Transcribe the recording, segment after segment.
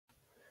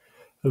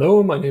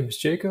Hello, my name is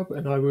Jakob,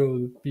 and I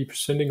will be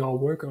presenting our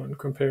work on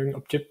comparing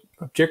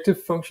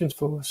objective functions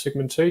for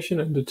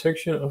segmentation and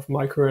detection of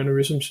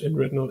microaneurysms in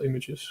retinal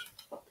images.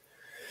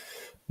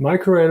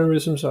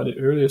 Microaneurysms are the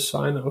earliest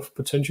sign of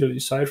potentially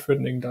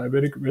sight-threatening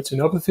diabetic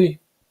retinopathy,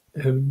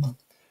 and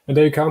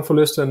they account for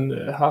less than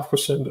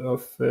 0.5%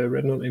 of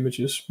retinal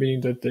images,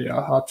 meaning that they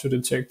are hard to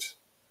detect.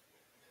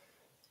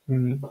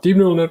 Deep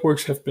neural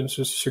networks have been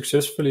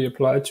successfully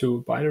applied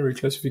to binary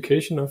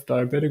classification of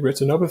diabetic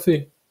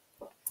retinopathy,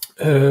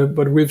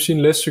 but we've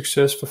seen less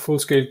success for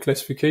full-scale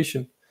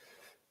classification,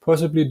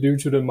 possibly due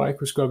to the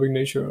microscopic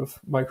nature of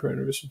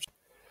microaneurysms.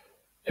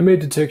 MA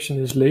detection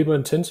is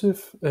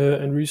labor-intensive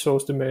and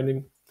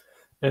resource-demanding,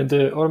 and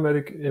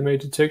automatic MA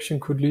detection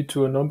could lead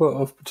to a number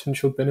of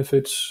potential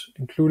benefits,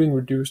 including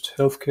reduced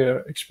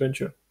healthcare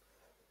expenditure.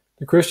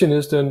 The question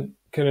is then,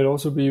 can it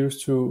also be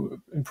used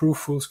to improve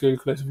full-scale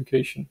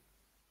classification?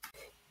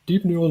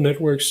 Deep neural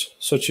networks,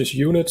 such as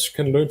U-nets,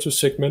 can learn to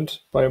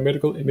segment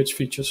biomedical image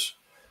features,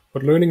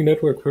 but learning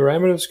network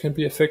parameters can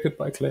be affected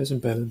by class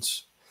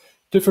imbalance.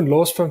 Different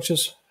loss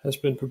functions has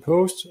been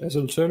proposed as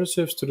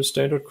alternatives to the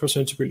standard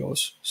Crossentropy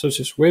loss, such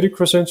as weighted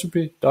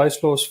Crossentropy,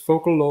 dice loss,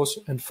 focal loss,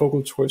 and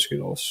Focal Tversky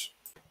loss.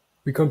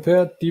 We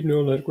compared deep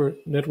neural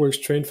networks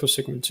trained for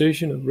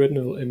segmentation of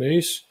retinal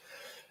MAs,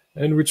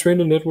 and we trained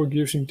a network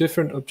using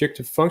different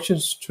objective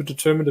functions to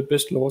determine the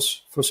best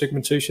loss for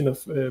segmentation of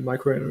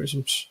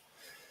microaneurysms.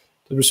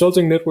 The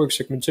resulting network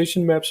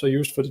segmentation maps are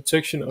used for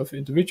detection of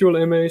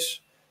individual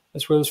MAs,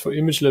 as well as for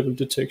image level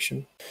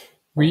detection.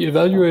 We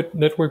evaluate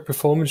network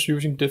performance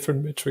using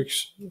different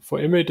metrics. For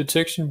MA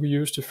detection, we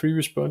use the free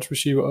response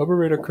receiver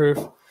operator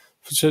curve.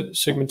 For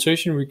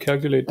segmentation, we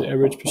calculate the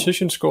average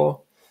precision score.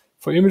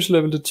 For image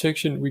level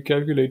detection, we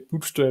calculate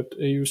bootstrapped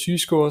AUC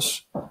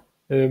scores,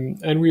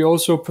 and we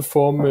also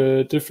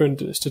perform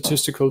different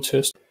statistical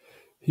tests.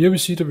 Here we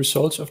see the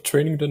results of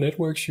training the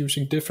networks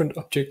using different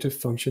objective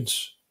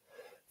functions.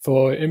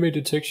 For MA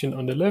detection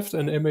on the left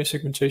and MA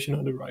segmentation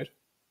on the right.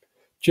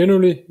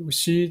 Generally, we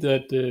see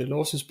that the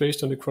losses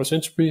based on the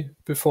Crossentropy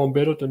perform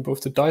better than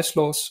both the dice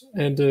loss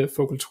and the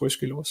Focal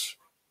Tversky loss.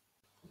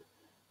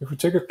 If we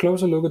take a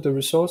closer look at the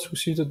results, we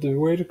see that the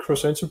weighted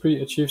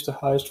Crossentropy achieves the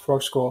highest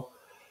FROC score,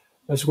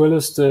 as well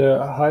as the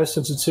highest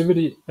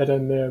sensitivity at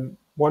an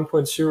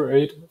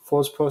 1.08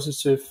 false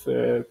positive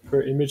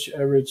per image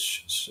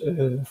average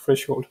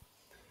threshold.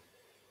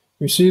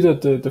 We see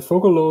that the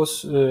focal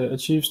loss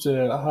achieves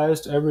the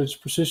highest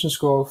average precision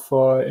score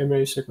for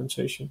MA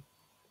segmentation.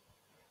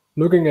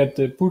 Looking at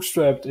the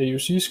bootstrapped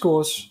AUC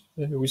scores,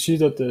 we see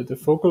that the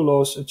focal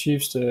loss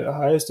achieves the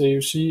highest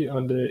AUC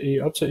on the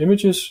A-opta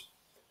images,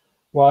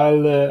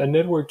 while a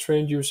network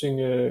trained using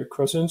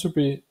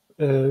Crossentropy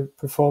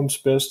performs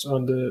best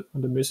on the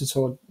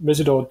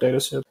Residual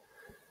dataset.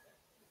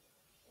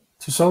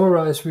 To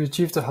summarize, we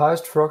achieved the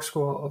highest FROC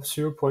score of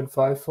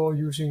 0.54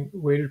 using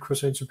weighted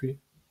Crossentropy.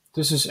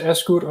 This is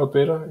as good or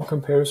better in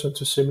comparison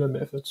to similar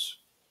methods.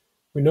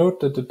 We note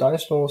that the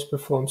dice loss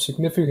performs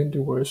significantly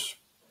worse.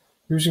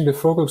 Using the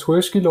Focal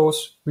Tversky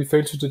loss, we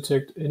failed to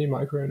detect any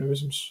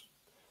microaneurysms.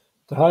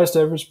 The highest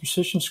average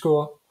precision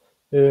score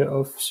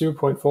of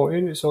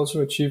 0.48 is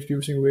also achieved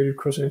using weighted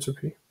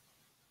Crossentropy.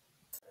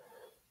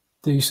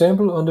 The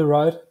example on the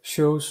right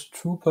shows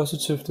true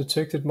positive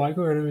detected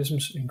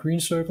microaneurysms in green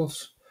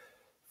circles,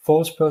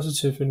 false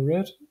positive in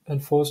red,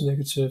 and false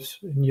negatives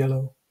in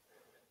yellow.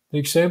 The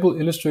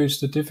example illustrates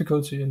the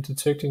difficulty in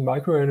detecting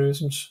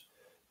microaneurysms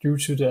due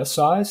to their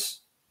size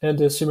and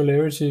their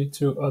similarity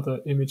to other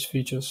image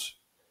features.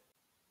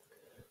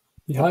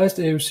 The highest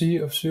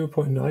AUC of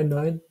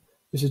 0.99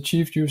 is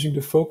achieved using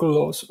the focal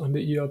loss on the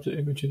E-opta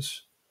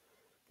images,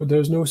 but there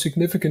is no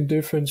significant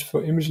difference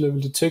for image level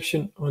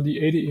detection on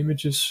the 80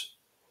 images,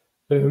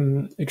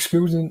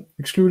 excluding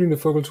the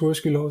Focal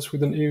Tversky loss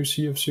with an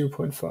AUC of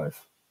 0.5.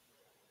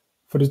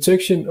 For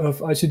detection of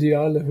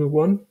ITDR level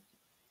 1,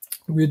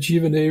 we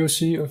achieve an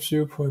AUC of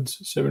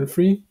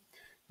 0.73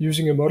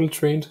 using a model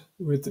trained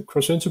with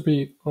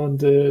Crossentropy on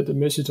the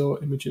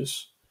MIDL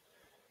images.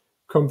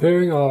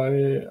 Comparing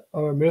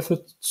our method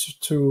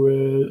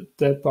to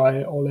that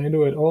by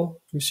Orlando et al.,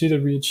 we see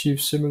that we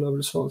achieve similar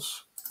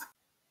results.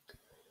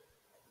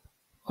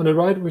 On the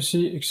right, we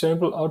see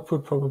example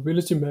output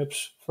probability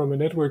maps from a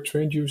network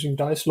trained using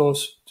dice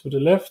loss to the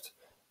left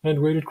and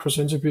weighted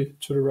Crossentropy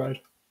to the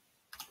right.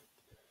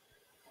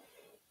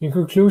 In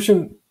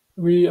conclusion,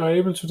 we are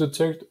able to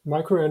detect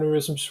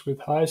microaneurysms with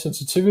high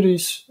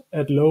sensitivities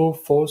at low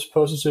false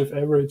positive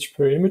average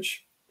per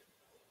image.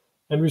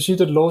 And we see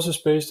that losses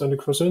based on the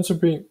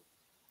Crossentropy,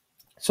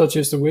 such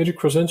as the weighted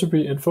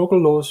Crossentropy and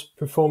focal loss,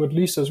 perform at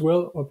least as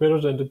well or better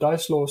than the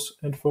dice loss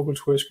and Focal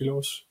Tversky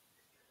loss.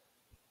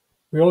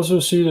 We also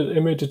see that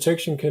MA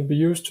detection can be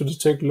used to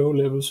detect low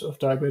levels of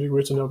diabetic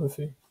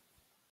retinopathy.